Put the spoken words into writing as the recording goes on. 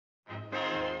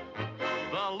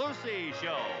The Lucy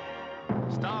Show,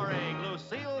 starring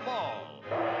Lucille Ball.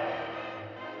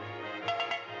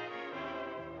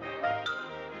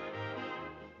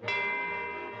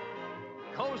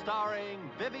 Co-starring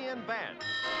Vivian Vance.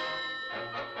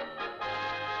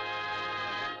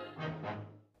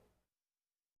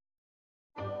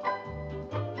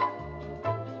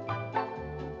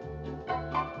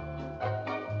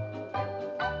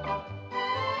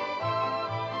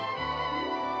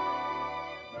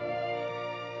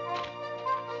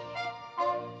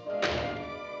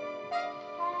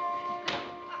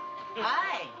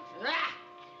 Hi.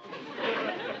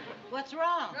 What's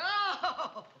wrong?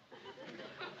 Oh!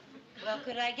 Well,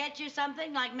 could I get you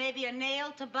something like maybe a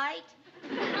nail to bite?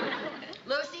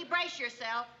 Lucy, brace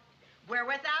yourself. We're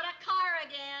without a car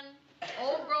again.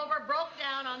 Old Grover broke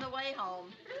down on the way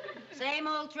home. Same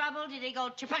old trouble? Did he go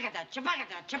chapakata,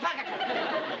 chapakata,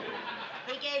 chapakata?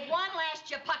 He gave one last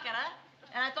chapakata,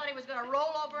 and I thought he was going to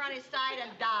roll over on his side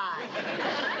and die.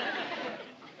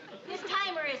 His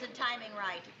timer isn't timing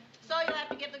right, so you'll have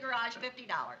to give the garage $50.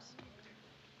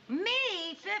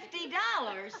 Me?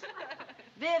 $50?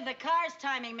 Viv, the car's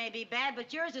timing may be bad,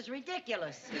 but yours is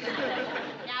ridiculous.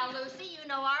 Now, Lucy, you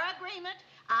know our agreement.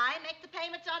 I make the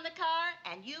payments on the car,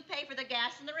 and you pay for the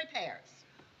gas and the repairs.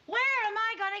 Where am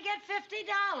I going to get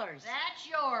 $50? That's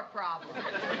your problem.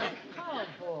 Oh,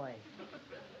 boy.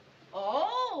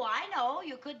 Oh, I know.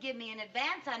 You could give me an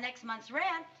advance on next month's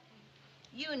rent.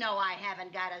 You know I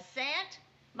haven't got a cent.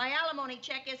 My alimony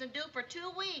check isn't due for 2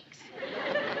 weeks.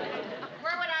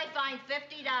 Where would I find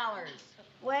 $50?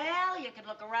 Well, you could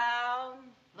look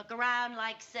around. Look around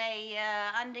like, say,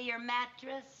 under your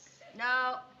mattress.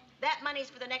 No, that money's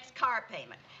for the next car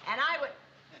payment. And I would...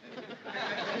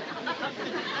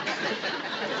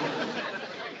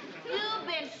 You've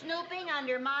been snooping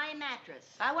under my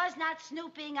mattress. I was not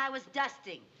snooping, I was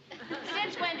dusting.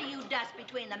 Since when do you dust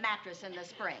between the mattress and the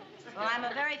springs? Well, I'm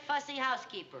a very fussy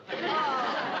housekeeper.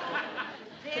 Oh.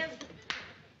 Viv,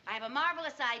 I have a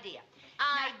marvelous idea.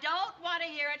 I don't want to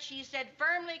hear it. She said,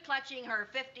 firmly clutching her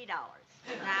 $50.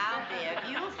 Now, Viv,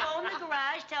 you phone the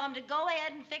garage, tell them to go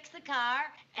ahead and fix the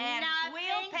car, and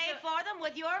we'll pay for them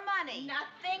with your money.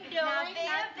 Nothing doing. Now,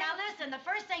 Viv, now listen, the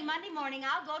first thing Monday morning,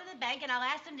 I'll go to the bank and I'll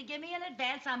ask them to give me an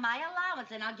advance on my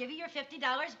allowance, and I'll give you your $50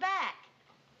 back.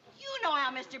 You know how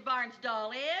Mr.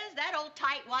 Barnsdall is. That old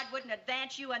tightwad wouldn't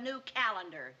advance you a new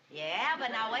calendar. Yeah,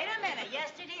 but now wait a minute.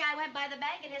 Yesterday I went by the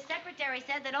bank and his secretary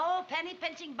said that old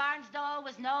penny-pinching Barnsdall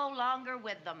was no longer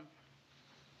with them.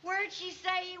 Where'd she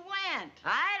say he went?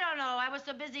 I don't know. I was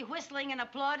so busy whistling and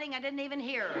applauding I didn't even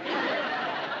hear her.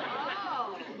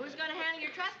 Oh, who's going to handle your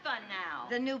trust fund now?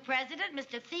 The new president,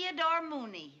 Mr. Theodore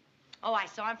Mooney. Oh, I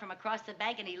saw him from across the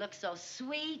bank and he looked so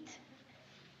sweet.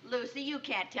 Lucy, you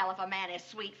can't tell if a man is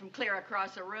sweet from clear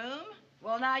across a room.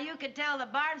 Well, now, you could tell the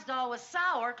Barnsdall was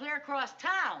sour clear across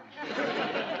town.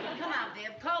 Come on,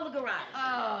 Viv, call the garage.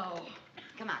 Oh.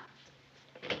 Come on.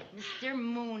 Mr.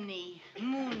 Mooney.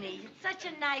 Mooney. It's such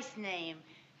a nice name.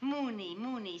 Mooney,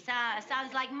 Mooney.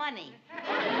 Sounds like money.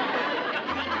 Mr.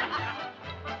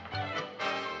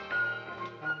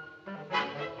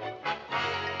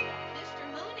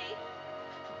 Mooney?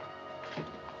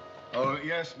 Oh,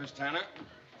 yes, Miss Tanner.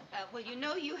 Well, you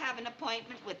know you have an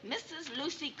appointment with Mrs.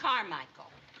 Lucy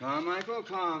Carmichael. Carmichael.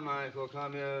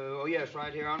 Oh, yes,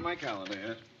 right here on my calendar,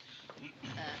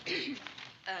 yes.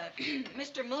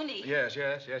 Mr. Mooney. Yes.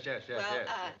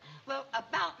 Well,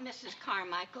 about Mrs.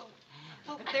 Carmichael,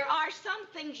 there are some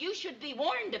things you should be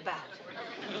warned about.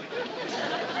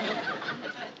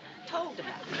 Told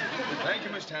about. Thank you,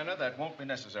 Miss Tanner. That won't be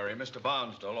necessary. Mr.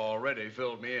 Barnsdall already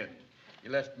filled me in. He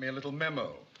left me a little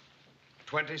memo.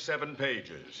 27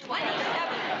 pages. 27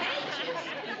 pages?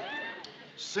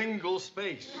 Single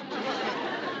space.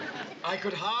 I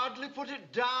could hardly put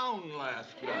it down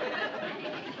last night.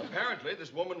 Apparently,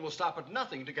 this woman will stop at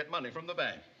nothing to get money from the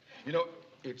bank. You know,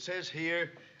 it says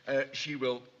here, she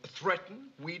will threaten,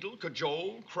 wheedle,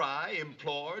 cajole, cry,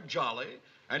 implore, jolly,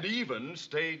 and even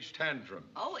stage tantrum.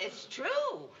 Oh, it's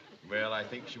true. Well, I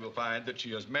think she will find that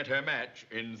she has met her match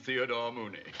in Theodore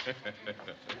Mooney.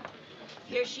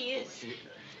 Here she is.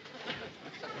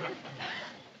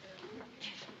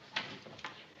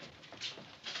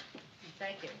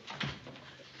 Thank you.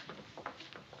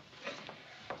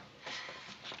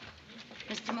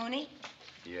 Mr. Mooney?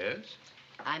 Yes?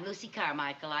 I'm Lucy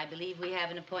Carmichael. I believe we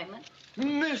have an appointment.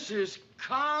 Mrs.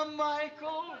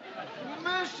 Carmichael?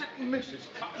 Mrs.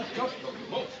 Carmichael?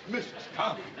 Mrs.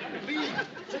 Carmichael, please,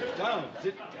 sit down.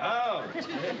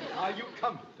 Are you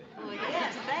comfy? Oh,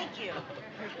 yes, thank you.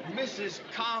 Mrs.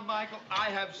 Carmichael, I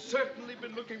have certainly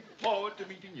been looking forward to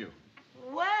meeting you.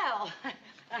 Well,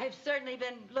 I've certainly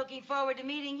been looking forward to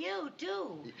meeting you,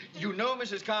 too. You know,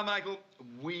 Mrs. Carmichael,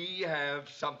 we have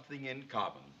something in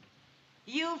common.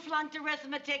 You flunked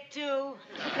arithmetic, too?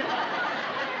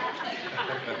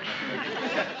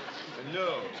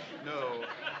 No.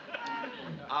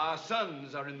 Our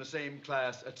sons are in the same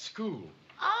class at school.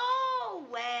 Oh,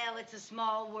 well, it's a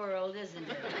small world, isn't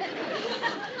it?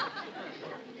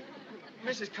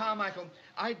 Mrs. Carmichael,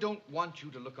 I don't want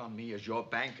you to look on me as your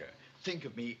banker. Think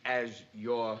of me as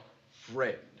your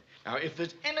friend. Now, if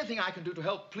there's anything I can do to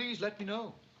help, please let me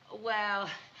know. Well,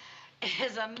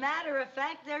 as a matter of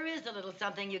fact, there is a little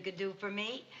something you could do for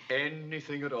me.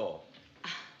 Anything at all.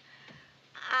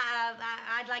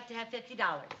 I'd like to have $50.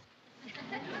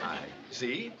 I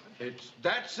see. It's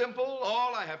that simple.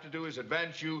 All I have to do is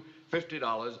advance you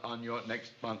 $50 on your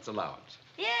next month's allowance.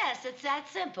 Yes, it's that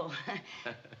simple.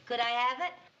 Could I have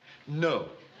it? No.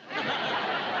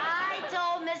 I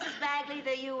told Mrs. Bagley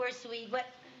that you were sweet, but...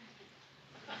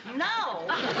 No.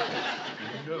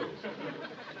 No.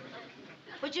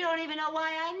 But you don't even know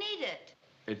why I need it.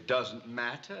 It doesn't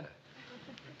matter.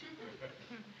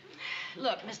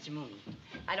 Look, Mr. Mooney,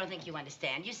 I don't think you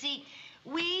understand. You see,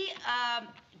 we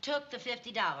took the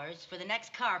 $50 for the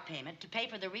next car payment to pay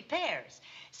for the repairs.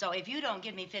 So if you don't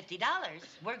give me $50,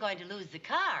 we're going to lose the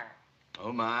car.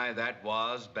 Oh, my, that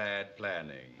was bad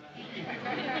planning.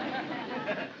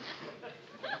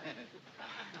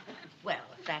 Well,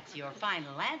 if that's your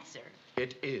final answer.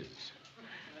 It is.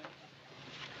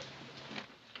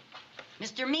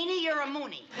 Mr. Meany, you're a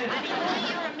Mooney. I mean, Mooney,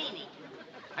 you're a meanie.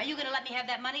 Are you going to let me have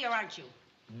that money, or aren't you?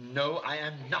 No, I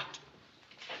am not.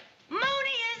 Mooney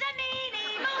is a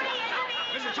meanie. Mooney is a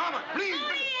meanie. Mrs. Carmichael, please.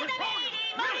 Mooney is a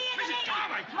meanie. Mooney is a Mrs. meanie.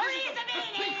 Carmichael. Mooney is a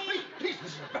meanie. Please,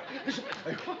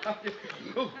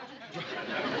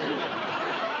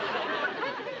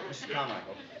 Mrs.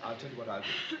 Carmichael, I'll tell you what I'll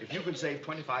do. If you can save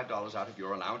 $25 out of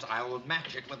your allowance, I will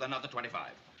match it with another $25.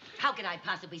 How could I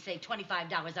possibly save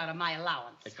 $25 out of my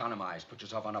allowance? Economize. Put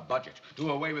yourself on a budget. Do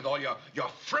away with all your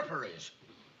fripperies.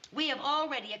 We have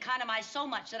already economized so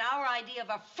much that our idea of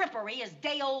a frippery is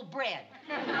day-old bread.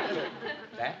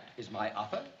 That is my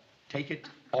offer. Take it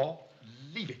or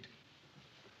leave it.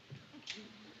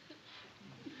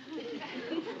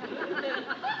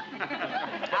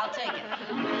 I'll take it.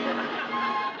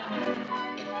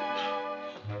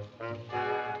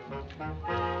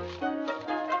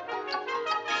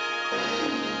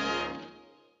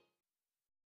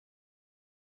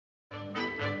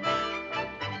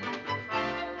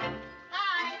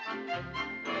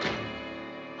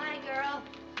 Hi, girl.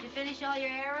 You finish all your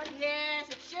errands? Yes,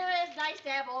 it sure is nice to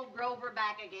have old Grover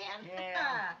back again.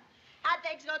 Yeah. How'd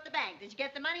things go at the bank? Did you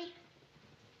get the money?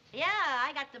 Yeah,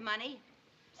 I got the money.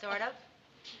 Sort of.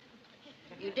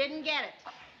 You didn't get it.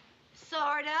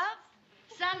 Sort of.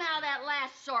 Somehow that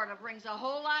last sort of rings a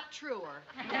whole lot truer.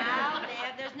 Now,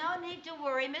 Deb, there's no need to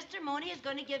worry. Mr. Mooney is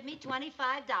going to give me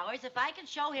 $25 if I can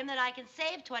show him that I can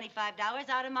save $25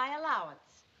 out of my allowance.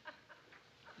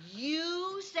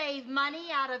 You save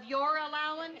money out of your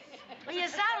allowance? Well, you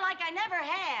sound like I never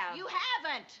have. You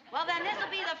haven't. Well, then this'll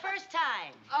be the first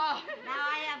time. Oh. Now,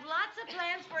 I have lots of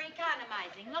plans for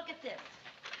economizing. Look at this.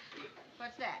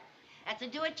 What's that? That's a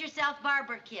do-it-yourself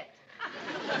barber kit.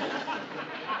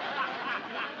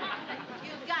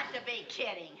 You've got to be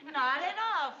kidding. Not at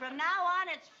all. From now on,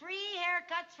 it's free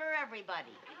haircuts for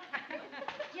everybody.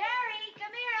 Jerry,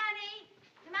 come here, honey.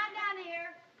 Come on down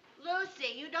here.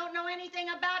 Lucy, you don't know anything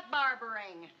about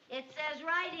barbering. It says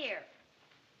right here,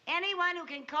 anyone who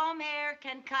can comb hair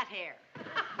can cut hair.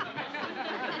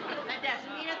 That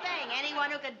doesn't mean a thing. Anyone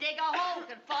who can dig a hole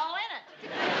can fall in it.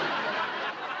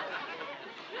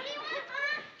 What do you want,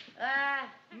 Mom?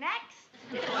 Next.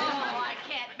 Oh, I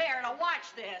can't bear to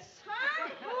watch this. Huh?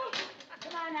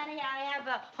 Come on, honey. I have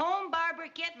a home barber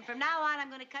kit, and from now on, I'm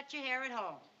going to cut your hair at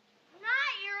home.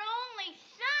 Not your only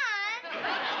son.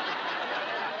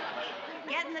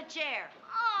 Get in the chair.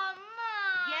 Oh,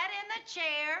 Mom. Get in the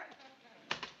chair.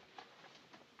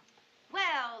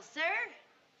 Well, sir,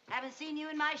 haven't seen you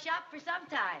in my shop for some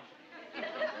time.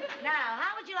 Now,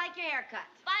 how would you like your haircut?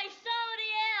 By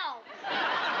somebody else.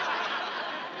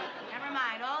 Never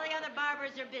mind. All the other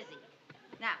barbers are busy.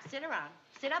 Now, sit around.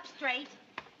 Sit up straight.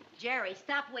 Jerry,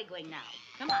 stop wiggling now.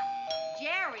 Come on.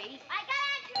 Jerry. I got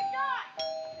out your door.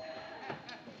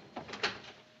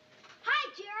 Hi,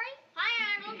 Jerry. Hi,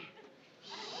 Arnold.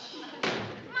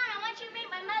 Come on, I want you to meet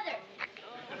my mother.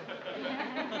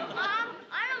 Mom,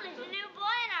 Arnold is a new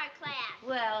boy in our class.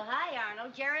 Well, hi,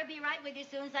 Arnold. Jerry will be right with you as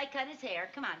soon as I cut his hair.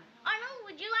 Come on. Arnold,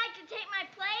 would you like to take my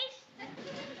place?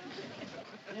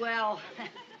 Well,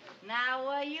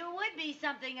 Now, you would be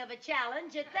something of a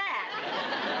challenge at that.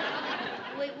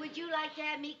 Would you like to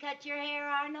have me cut your hair,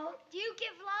 Arnold? Do you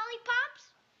give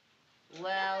lollipops?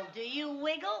 Well, do you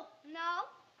wiggle? No.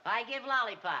 I give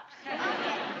lollipops.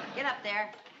 Get up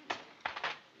there.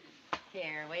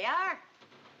 Here we are.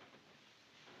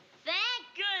 Thank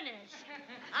goodness.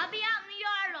 I'll be out in the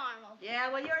yard, Arnold.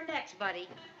 Yeah, well, you're next, buddy.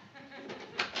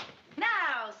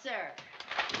 Now, sir,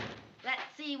 let's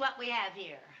see what we have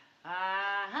here.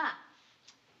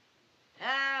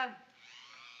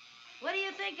 What do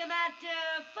you think about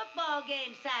football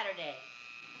game Saturday?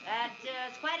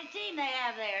 It's quite a team they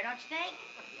have there, don't you think?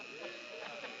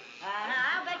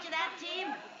 I'll bet you that team,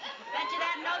 bet you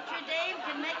that Notre Dame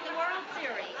can make the World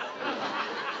Series.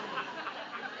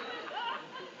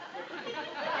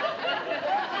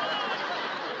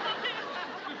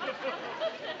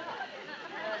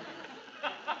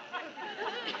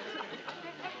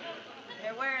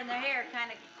 They're wearing their hair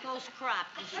kind of close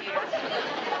cropped this year.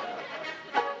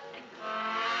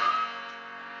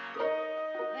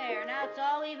 There, now it's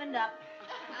all evened up.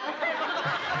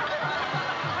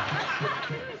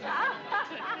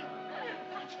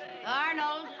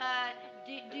 Arnold,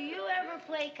 do you ever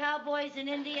play cowboys and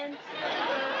Indians?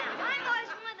 I'm always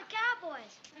one of the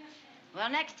cowboys. Well,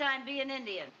 next time, be an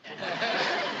Indian.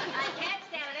 I can't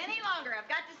stand it any longer. I've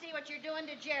got to see what you're doing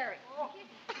to Jerry.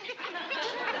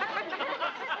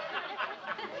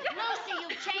 Lucy,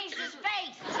 you've changed his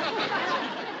face.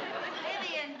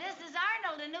 Vivian, this is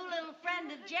Arnold, a new little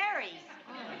friend of Jerry's.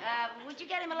 Would you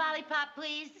get him a lollipop,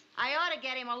 please? I ought to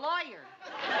get him a lawyer.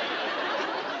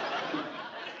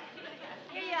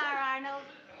 Here you are, Arnold.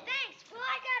 Thanks. Well,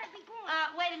 I gotta be going.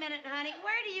 Wait a minute, honey.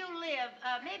 Where do you live?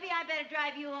 Maybe I better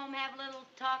drive you home, have a little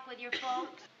talk with your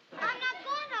folks. I'm not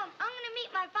going home. I'm gonna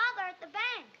meet my father at the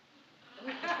bank.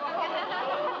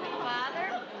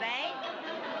 Father, bank,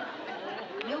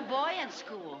 new boy in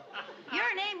school.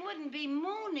 Your name wouldn't be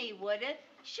Mooney, would it?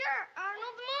 Sure,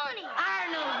 Arnold Mooney.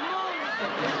 Arnold Mooney.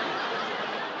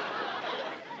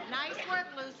 Nice work,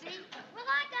 Lucy. Well,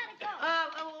 I gotta go.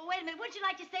 Wait a minute. Would you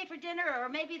like to stay for dinner or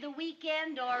maybe the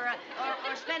weekend or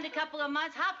spend a couple of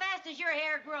months? How fast does your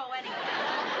hair grow anyway?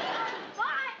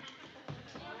 Bye.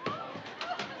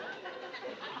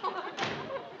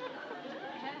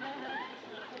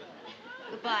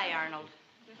 Goodbye, Arnold.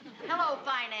 Hello,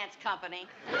 finance company.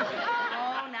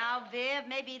 Oh, now, Viv,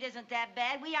 maybe it isn't that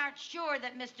bad. We aren't sure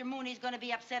that Mr. Mooney's going to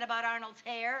be upset about Arnold's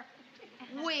hair.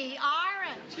 We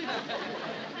aren't.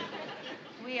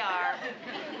 We are.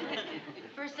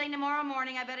 First thing tomorrow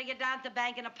morning, I better get down to the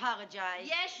bank and apologize.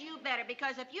 Yes, you better,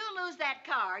 because if you lose that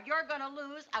car, you're going to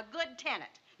lose a good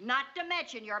tenant, not to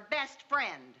mention your best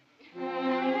friend.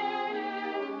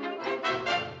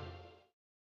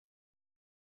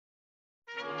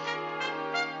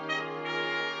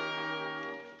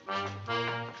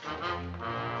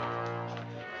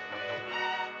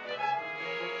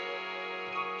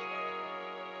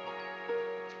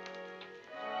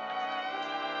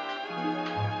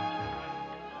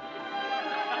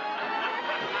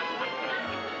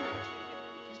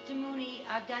 Mr. Mooney,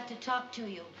 I've got to talk to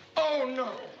you. Oh,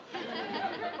 no.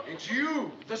 It's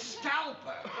you, the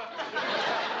scalper.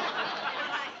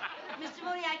 Mr.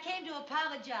 Mooney, I came to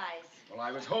apologize. Well,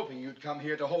 I was hoping you'd come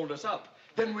here to hold us up.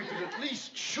 Then we could at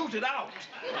least shoot it out.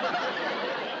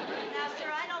 Now,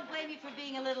 sir, I don't blame you for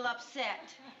being a little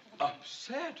upset.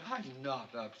 Upset? I'm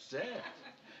not upset.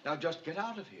 Now, just get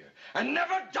out of here and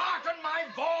never darken my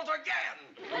vault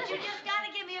again. But you just got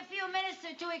to give me a few minutes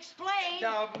to explain.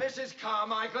 Now, Mrs.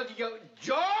 Carmichael, you...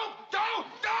 Joe, don't!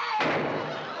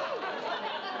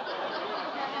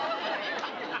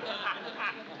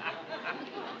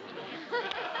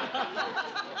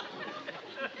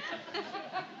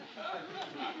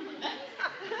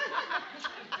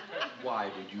 Why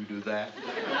did you do that?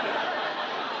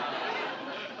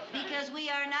 Because we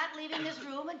are not leaving this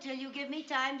room until you give me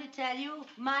time to tell you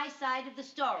my side of the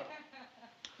story.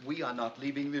 We are not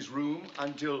leaving this room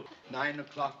until 9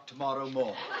 o'clock tomorrow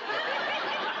morning.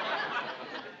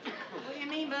 What do you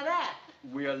mean by that?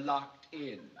 We're locked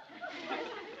in.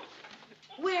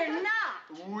 We're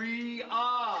not. We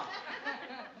are.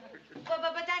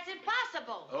 But that's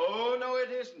impossible. Oh, no,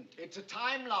 it isn't. It's a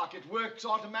time lock. It works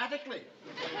automatically.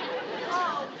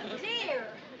 Oh, dear.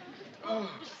 Oh.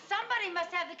 Somebody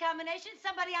must have the combination.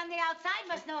 Somebody on the outside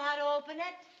must know how to open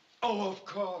it. Oh, of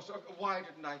course. Why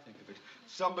didn't I think of it?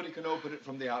 Somebody can open it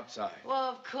from the outside. Well,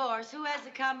 of course. Who has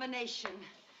the combination?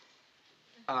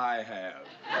 I have.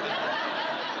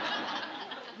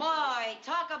 Boy,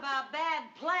 talk about bad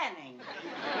planning.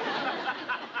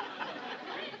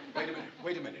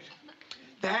 Wait a minute.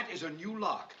 That is a new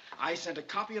lock. I sent a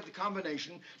copy of the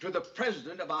combination to the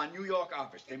president of our New York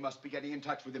office. They must be getting in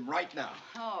touch with him right now.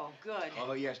 Oh, good.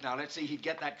 Oh, yes. Now, let's see he'd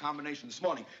get that combination this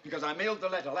morning, because I mailed the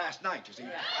letter last night, you see.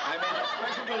 I made a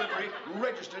special delivery,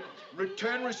 registered,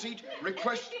 return receipt,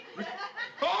 request...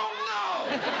 Oh, no!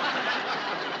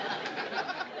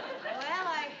 Well,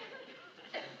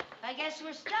 I guess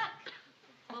we're stuck.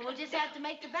 Well, we'll just have to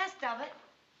make the best of it.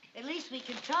 At least we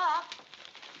can talk.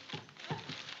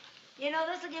 You know,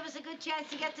 this will give us a good chance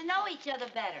to get to know each other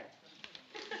better.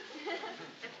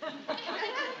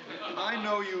 I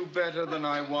know you better than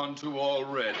I want to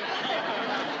already.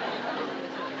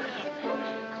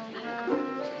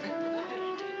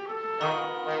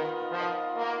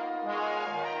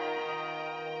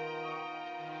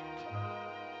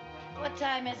 What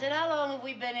time is it? How long have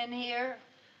we been in here?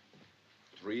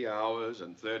 3 hours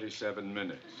and 37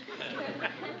 minutes.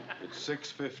 It's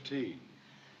 6:15.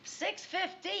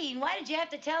 6:15? Why did you have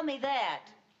to tell me that?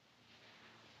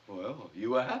 Well,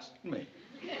 you asked me.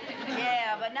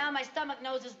 Yeah, but now my stomach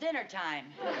knows it's dinner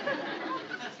time.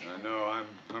 I know, I'm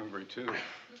hungry, too.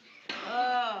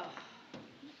 Oh.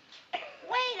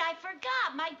 Wait, I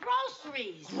forgot my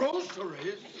groceries.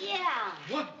 Groceries? Yeah.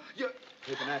 What?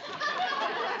 Take an apple.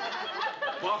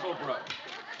 Bottle brush.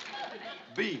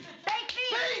 Beef. Baked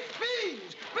beans. Beef!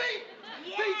 Beans! Beef!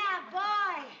 Yeah,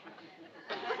 boy.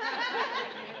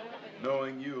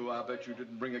 Knowing you, I'll bet you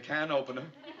didn't bring a can opener.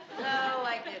 No,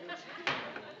 I didn't.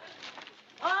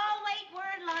 Oh, wait,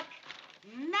 we're in luck.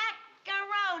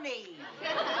 Macaroni.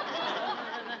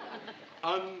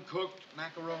 Uncooked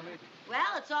macaroni?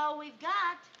 Well, it's all we've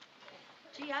got.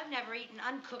 Gee, I've never eaten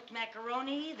uncooked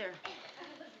macaroni either.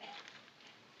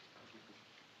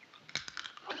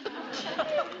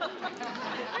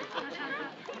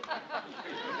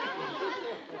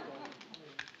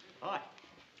 Boy.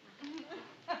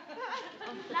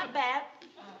 Not bad.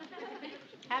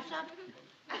 Have some?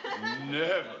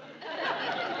 Never.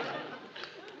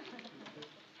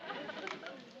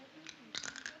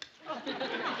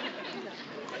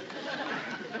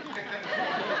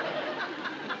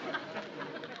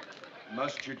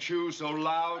 Must you chew so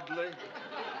loudly?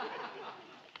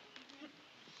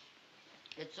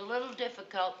 It's a little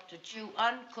difficult to chew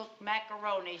uncooked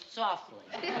macaroni softly.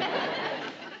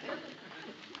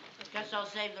 Guess I'll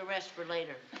save the rest for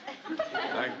later.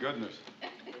 Thank goodness.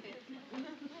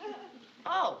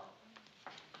 Oh,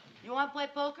 you want to play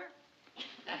poker?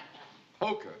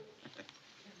 Poker?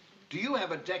 Do you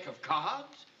have a deck of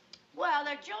cards? Well,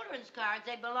 they're children's cards.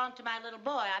 They belong to my little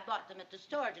boy. I bought them at the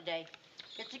store today.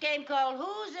 It's a game called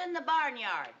Who's in the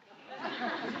Barnyard?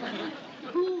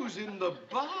 Who's in the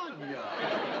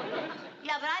barnyard?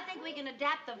 Yeah, but I think we can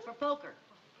adapt them for poker.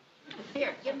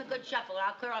 Here, give him a good shuffle, and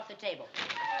I'll clear off the table.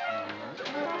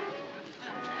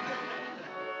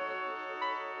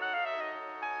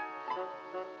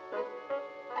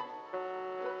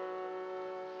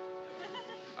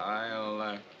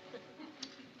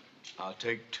 I'll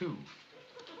take 2.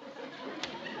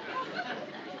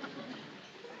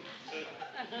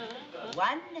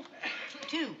 One,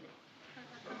 2.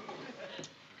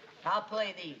 I'll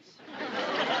play these.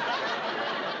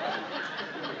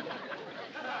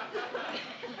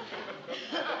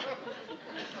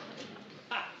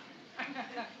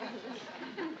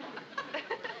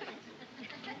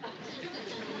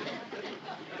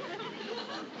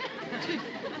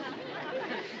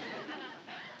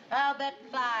 I'll bet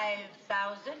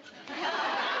 5,000.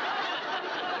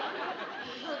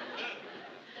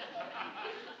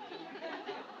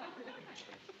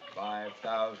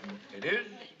 $5,000 it is,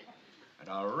 and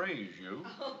I'll raise you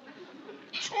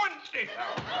 20,000.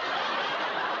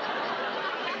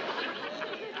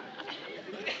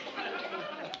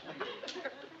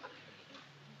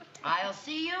 I'll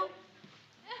see you.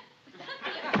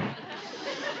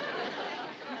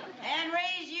 And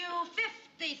raise you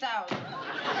 50,000.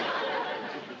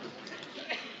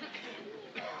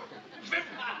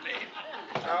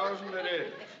 50,000 it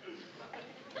is.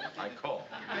 I call.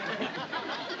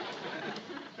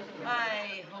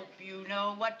 I hope you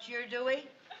know what you're doing.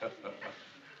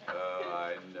 Oh,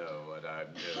 I know what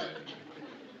I'm doing.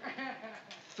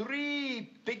 3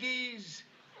 piggies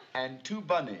and 2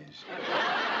 bunnies.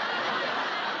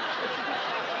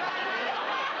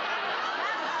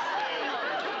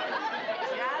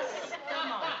 Just a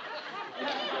moment.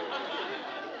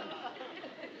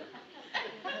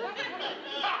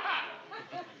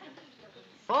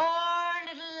 Four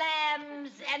little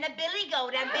lambs and a billy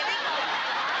goat and billy goat.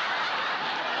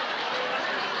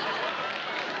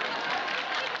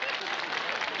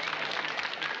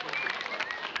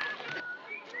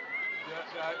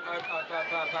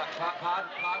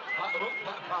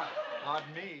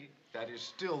 Pardon me. that is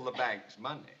still the bank's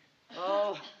money.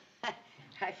 Oh,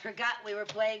 I forgot we were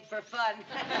playing for fun.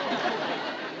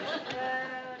 Oh,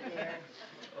 dear.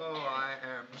 Oh, I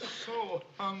am so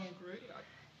hungry.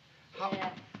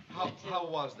 How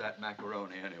was that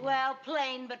macaroni, anyway? Well,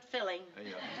 plain but filling.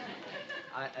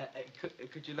 Yeah.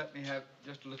 Could you let me have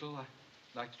just a little? I'd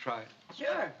like to try it.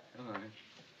 Sure. All right.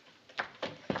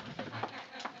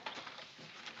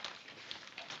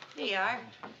 Here you are.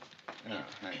 Yeah,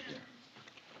 thank you.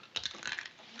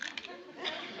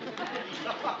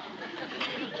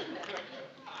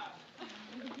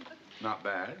 Not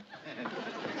bad.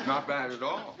 Not bad at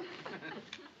all.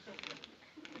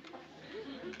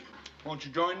 Won't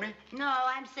you join me? No,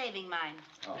 I'm saving mine.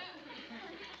 Oh.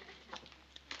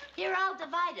 Here, I'll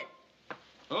divide it.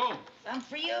 Oh. Some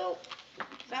for you,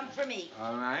 some for me.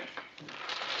 All right.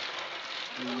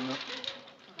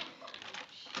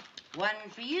 One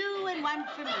for you and one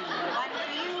for me. One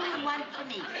for you and one for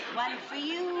me. One for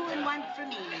you and one for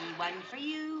me. One for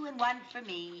you and one for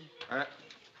me.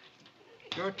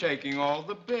 You're taking all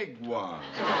the big ones.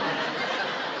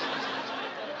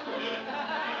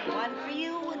 One for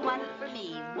you and one for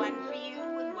me. One for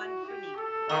you and one for me.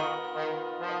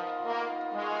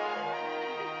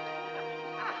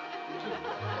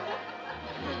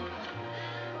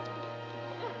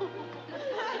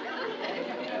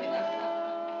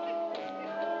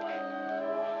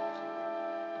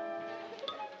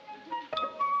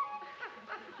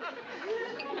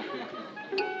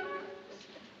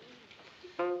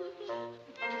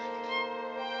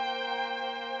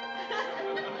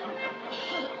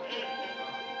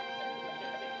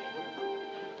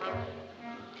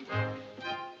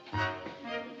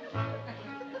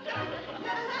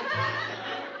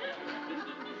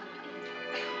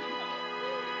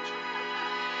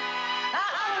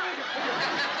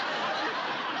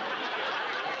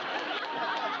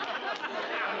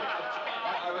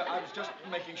 I was just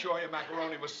making sure your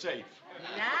macaroni was safe.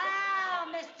 Now,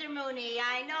 Mr. Mooney,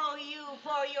 I know you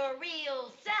for your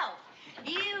real self.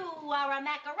 You are a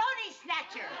macaroni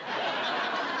snatcher.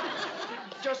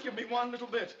 Just give me one little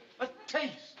bit. A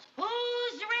taste.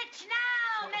 Who's rich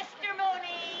now, Mr.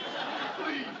 Mooney?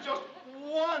 Please, just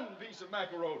one piece of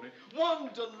macaroni. One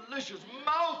delicious,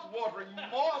 mouth-watering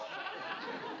morsel.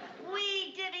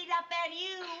 We divvied up and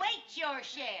you ate your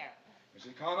share.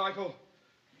 Mrs. Carmichael,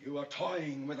 you are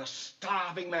toying with a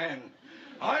starving man.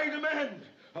 I demand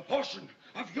a portion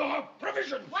of your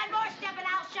provision. One more step and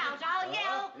I'll shout, I'll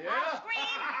yell, yeah? I'll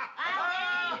scream, I'll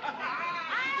eat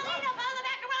up all the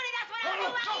macaroni, that's what I'll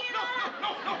do. I'll eat it all up.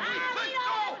 I'll eat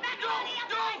all this macaroni up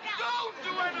to myself. Don't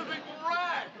do anything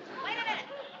rash. Wait a minute.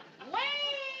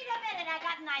 I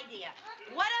got an idea.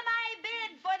 What am I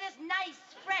bid for this nice,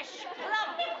 fresh,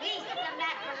 plump piece of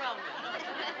macaroni?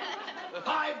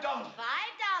 $5. $5.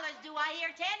 Do I hear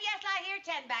 10? Yes, I hear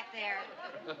 10 back there.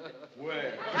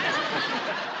 Where? Do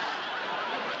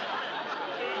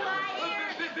I hear...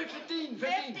 15.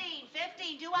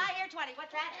 15. Do I hear 20?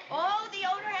 What's that? Oh, the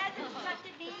owner has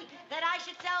instructed me that I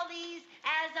should sell these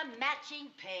as a matching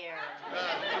pair.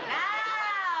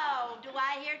 Now, do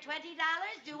I hear $20?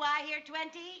 Do I hear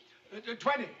 20? 20.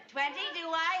 20. Do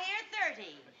I hear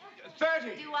 30?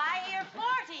 30. Do I hear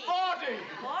 40? 40.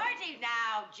 40.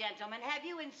 Now, gentlemen, have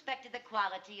you inspected the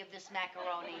quality of this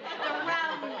macaroni? The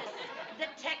roundness, the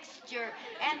texture,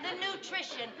 and the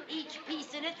nutrition. Each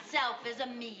piece in itself is a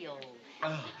meal.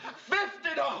 $50.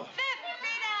 $50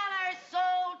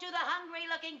 sold to the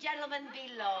hungry-looking gentleman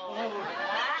below.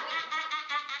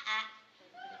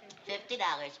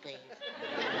 $50, please.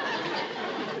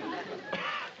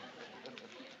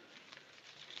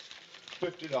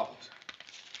 $50.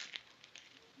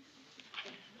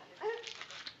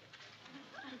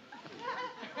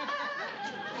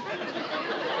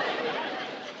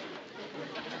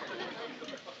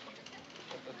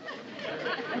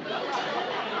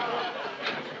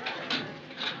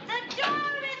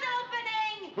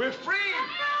 We're free!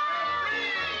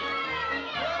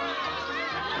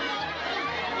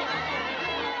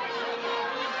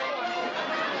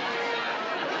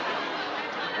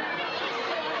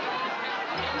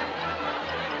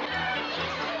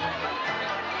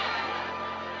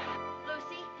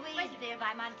 Lucy, please, Viv,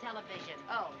 I'm on television.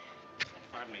 Oh.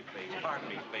 Pardon me,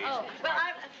 please. Oh, well,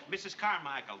 Mrs.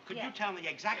 Carmichael, could you tell me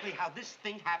exactly how this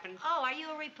thing happened? Oh, are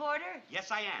you a reporter?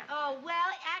 Yes, I am. Oh,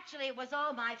 well, actually, it was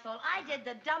all my fault. I did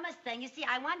the dumbest thing. You see,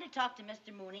 I wanted to talk to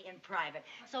Mr. Mooney in private.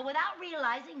 So without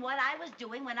realizing what I was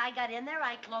doing when I got in there,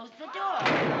 I closed the door.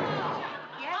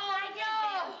 Yes, I did,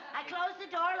 Viv. I closed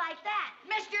the door like that.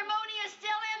 Mr. Mooney is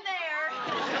still in there.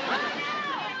 Oh, no,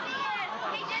 yes, he is.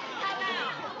 He didn't come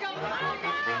out.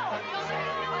 Oh, no.